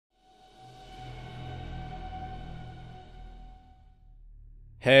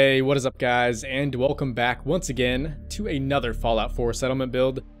Hey, what is up guys, and welcome back once again to another Fallout 4 settlement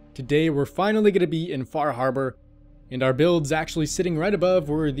build. Today we're finally going to be in Far Harbor, and our build's actually sitting right above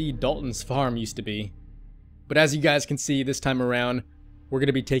where the Dalton's farm used to be. But as you guys can see, this time around, we're going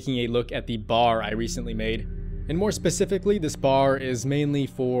to be taking a look at the bar I recently made. And more specifically, this bar is mainly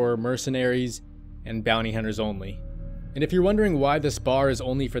for mercenaries and bounty hunters only. And if you're wondering why this bar is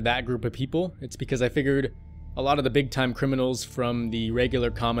only for that group of people, it's because I figured a lot of the big-time criminals from the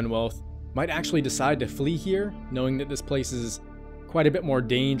regular Commonwealth might actually decide to flee here, knowing that this place is quite a bit more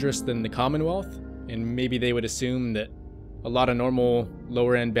dangerous than the Commonwealth, and maybe they would assume that a lot of normal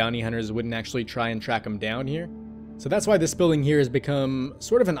lower-end bounty hunters wouldn't actually try and track them down here. So that's why this building here has become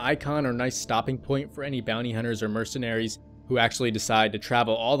sort of an icon or nice stopping point for any bounty hunters or mercenaries who actually decide to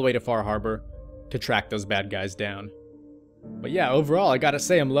travel all the way to Far Harbor to track those bad guys down. But yeah, overall, I gotta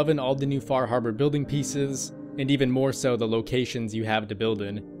say I'm loving all the new Far Harbor building pieces, and even more so the locations you have to build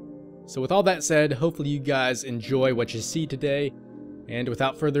in. So with all that said, hopefully you guys enjoy what you see today, and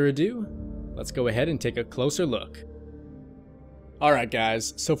without further ado, let's go ahead and take a closer look. Alright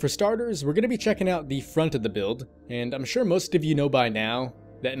guys, so for starters, we're going to be checking out the front of the build, and I'm sure most of you know by now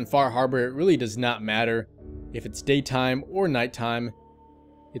that in Far Harbor it really does not matter if it's daytime or nighttime.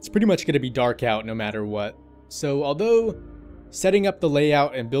 It's pretty much going to be dark out no matter what. So although setting up the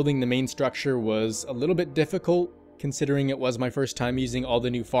layout and building the main structure was a little bit difficult, considering it was my first time using all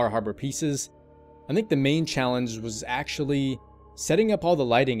the new Far Harbor pieces, I think the main challenge was actually setting up all the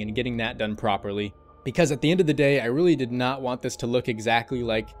lighting and getting that done properly. Because at the end of the day, I really did not want this to look exactly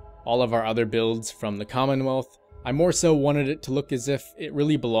like all of our other builds from the Commonwealth. I more so wanted it to look as if it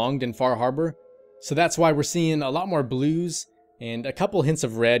really belonged in Far Harbor. So that's why we're seeing a lot more blues and a couple hints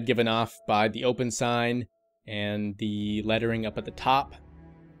of red given off by the open sign and the lettering up at the top.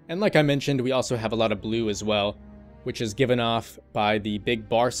 And like I mentioned, we also have a lot of blue as well, which is given off by the big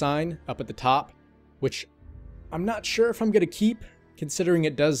bar sign up at the top, which I'm not sure if I'm going to keep, considering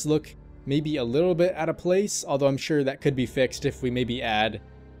it does look maybe a little bit out of place, although I'm sure that could be fixed if we maybe add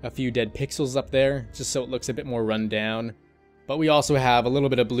a few dead pixels up there, just so it looks a bit more run down. But we also have a little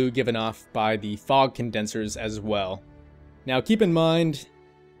bit of blue given off by the fog condensers as well. Now keep in mind,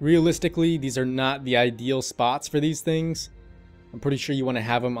 realistically, these are not the ideal spots for these things. I'm pretty sure you want to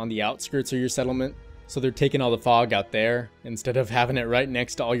have them on the outskirts of your settlement, so they're taking all the fog out there, instead of having it right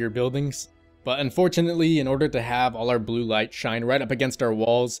next to all your buildings. But unfortunately, in order to have all our blue light shine right up against our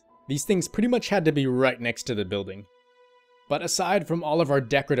walls, these things pretty much had to be right next to the building. But aside from all of our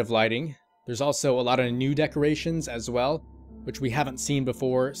decorative lighting, there's also a lot of new decorations as well, which we haven't seen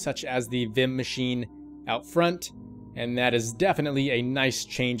before, such as the Vim machine out front. And that is definitely a nice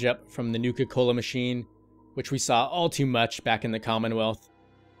change up from the Nuka-Cola machine, which we saw all too much back in the Commonwealth.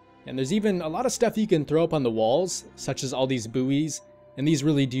 And there's even a lot of stuff you can throw up on the walls, such as all these buoys, and these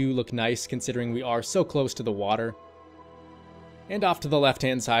really do look nice considering we are so close to the water. And off to the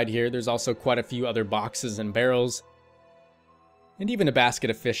left-hand side here, there's also quite a few other boxes and barrels, and even a basket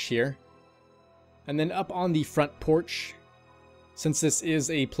of fish here. And then up on the front porch, since this is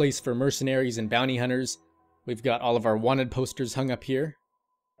a place for mercenaries and bounty hunters, we've got all of our wanted posters hung up here.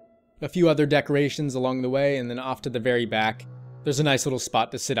 A few other decorations along the way, and then off to the very back, there's a nice little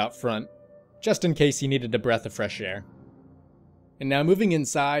spot to sit out front, just in case you needed a breath of fresh air. And now moving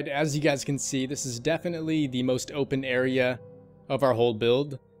inside, as you guys can see, this is definitely the most open area of our whole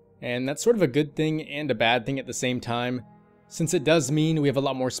build, and that's sort of a good thing and a bad thing at the same time, since it does mean we have a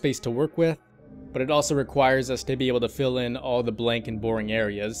lot more space to work with, but it also requires us to be able to fill in all the blank and boring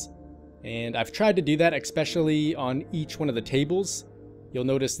areas. And I've tried to do that, especially on each one of the tables. You'll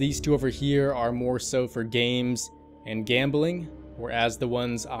notice these two over here are more so for games and gambling, whereas the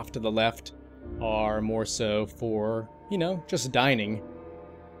ones off to the left are more so for, you know, just dining.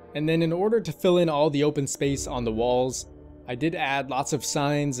 And then in order to fill in all the open space on the walls, I did add lots of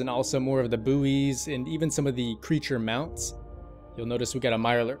signs and also more of the buoys and even some of the creature mounts. You'll notice we got a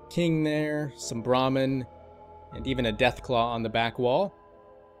Mirelurk King there, some Brahmin, and even a Deathclaw on the back wall.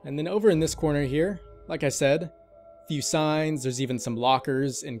 And then over in this corner here, like I said, a few signs, there's even some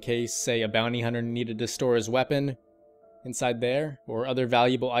lockers in case, say, a bounty hunter needed to store his weapon inside there, or other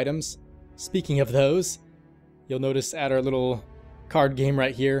valuable items. Speaking of those, you'll notice at our little card game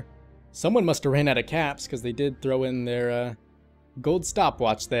right here, someone must have ran out of caps because they did throw in their gold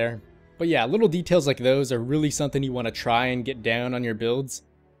stopwatch there. But yeah, little details like those are really something you want to try and get down on your builds.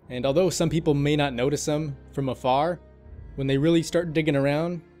 And although some people may not notice them from afar, when they really start digging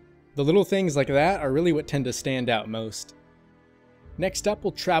around, the little things like that are really what tend to stand out most. Next up,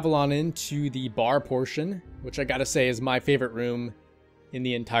 we'll travel on into the bar portion, which I gotta say is my favorite room in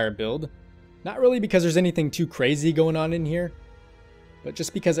the entire build. Not really because there's anything too crazy going on in here, but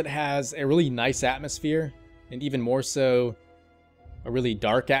just because it has a really nice atmosphere, and even more so, a really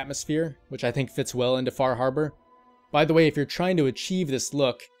dark atmosphere, which I think fits well into Far Harbor. By the way, if you're trying to achieve this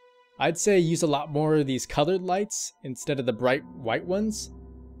look, I'd say use a lot more of these colored lights instead of the bright white ones,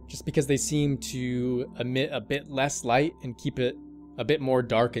 just because they seem to emit a bit less light and keep it a bit more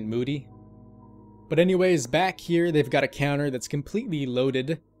dark and moody. But anyways, back here they've got a counter that's completely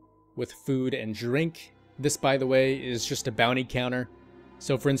loaded with food and drink. This, by the way, is just a bounty counter.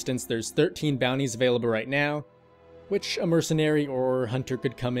 So for instance, there's 13 bounties available right now, which a mercenary or hunter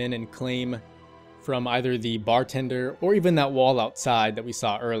could come in and claim from either the bartender or even that wall outside that we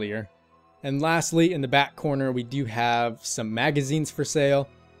saw earlier. And lastly, in the back corner, we do have some magazines for sale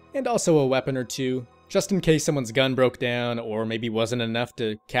and also a weapon or two, just in case someone's gun broke down or maybe wasn't enough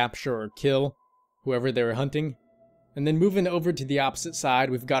to capture or kill whoever they were hunting. And then moving over to the opposite side,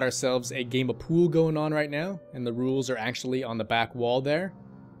 we've got ourselves a game of pool going on right now, and the rules are actually on the back wall there.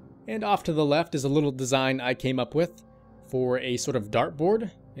 And off to the left is a little design I came up with for a sort of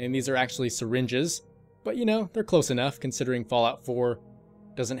dartboard, and these are actually syringes, but you know, they're close enough considering Fallout 4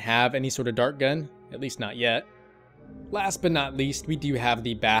 doesn't have any sort of dart gun, at least not yet. Last but not least, we do have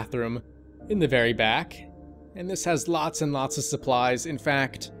the bathroom in the very back, and this has lots and lots of supplies. In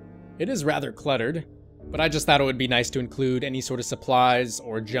fact, it is rather cluttered, but I just thought it would be nice to include any sort of supplies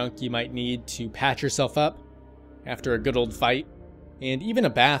or junk you might need to patch yourself up after a good old fight, and even a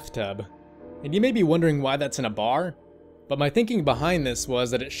bathtub. And you may be wondering why that's in a bar, but my thinking behind this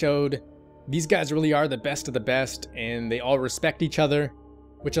was that it showed these guys really are the best of the best, and they all respect each other,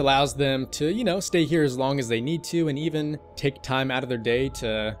 which allows them to, you know, stay here as long as they need to, and even take time out of their day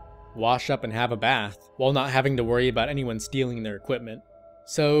to wash up and have a bath, while not having to worry about anyone stealing their equipment.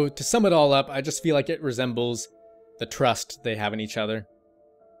 So, to sum it all up, I just feel like it resembles the trust they have in each other.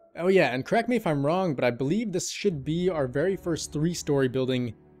 Oh yeah, and correct me if I'm wrong, but I believe this should be our very first 3-story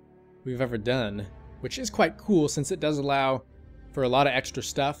building we've ever done, which is quite cool since it does allow for a lot of extra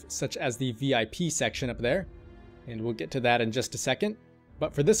stuff, such as the VIP section up there, and we'll get to that in just a second.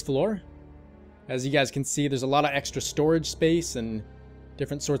 But for this floor, as you guys can see, there's a lot of extra storage space and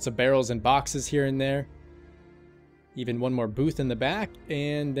different sorts of barrels and boxes here and there. Even one more booth in the back,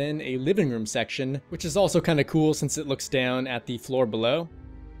 and then a living room section, which is also kind of cool since it looks down at the floor below.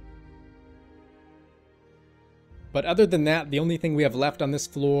 But other than that, the only thing we have left on this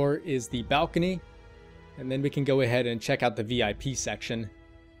floor is the balcony, and then we can go ahead and check out the VIP section.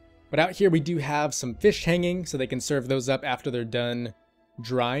 But out here we do have some fish hanging, so they can serve those up after they're done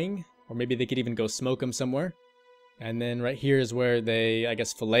drying, or maybe they could even go smoke them somewhere. And then right here is where they, I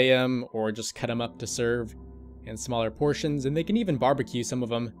guess, fillet them or just cut them up to serve in smaller portions, and they can even barbecue some of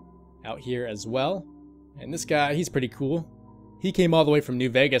them out here as well. And this guy, he's pretty cool. He came all the way from New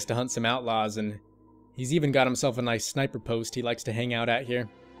Vegas to hunt some outlaws, and he's even got himself a nice sniper post he likes to hang out at here.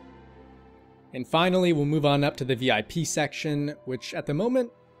 And finally, we'll move on up to the VIP section, which at the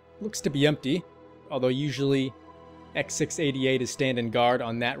moment looks to be empty, although usually X688 is standing guard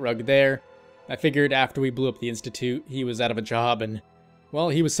on that rug there. I figured after we blew up the Institute, he was out of a job, and well,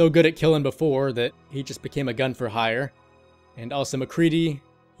 he was so good at killing before that he just became a gun for hire. And also McCready,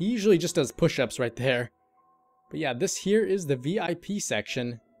 he usually just does push-ups right there. But yeah, this here is the VIP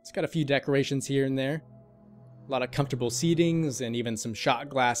section. It's got a few decorations here and there. A lot of comfortable seatings and even some shot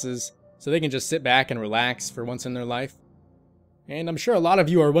glasses, so they can just sit back and relax for once in their life. And I'm sure a lot of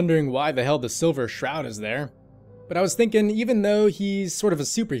you are wondering why the hell the silver shroud is there. But I was thinking, even though he's sort of a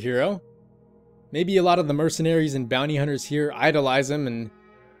superhero, maybe a lot of the mercenaries and bounty hunters here idolize him and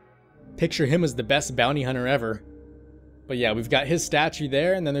picture him as the best bounty hunter ever. But yeah, we've got his statue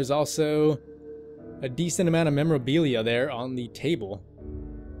there, and then there's also a decent amount of memorabilia there on the table.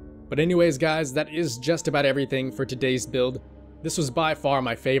 But anyways, guys, that is just about everything for today's build. This was by far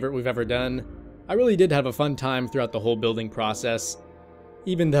my favorite we've ever done. I really did have a fun time throughout the whole building process,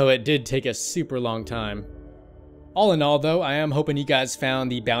 even though it did take a super long time. All in all, though, I am hoping you guys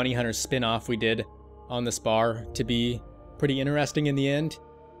found the Bounty Hunter spin-off we did on this bar to be pretty interesting in the end.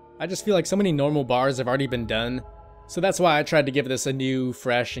 I just feel like so many normal bars have already been done, so that's why I tried to give this a new,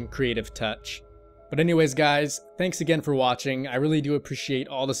 fresh, and creative touch. But anyways, guys, thanks again for watching. I really do appreciate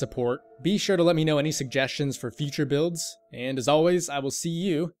all the support. Be sure to let me know any suggestions for future builds, and as always, I will see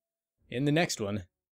you in the next one.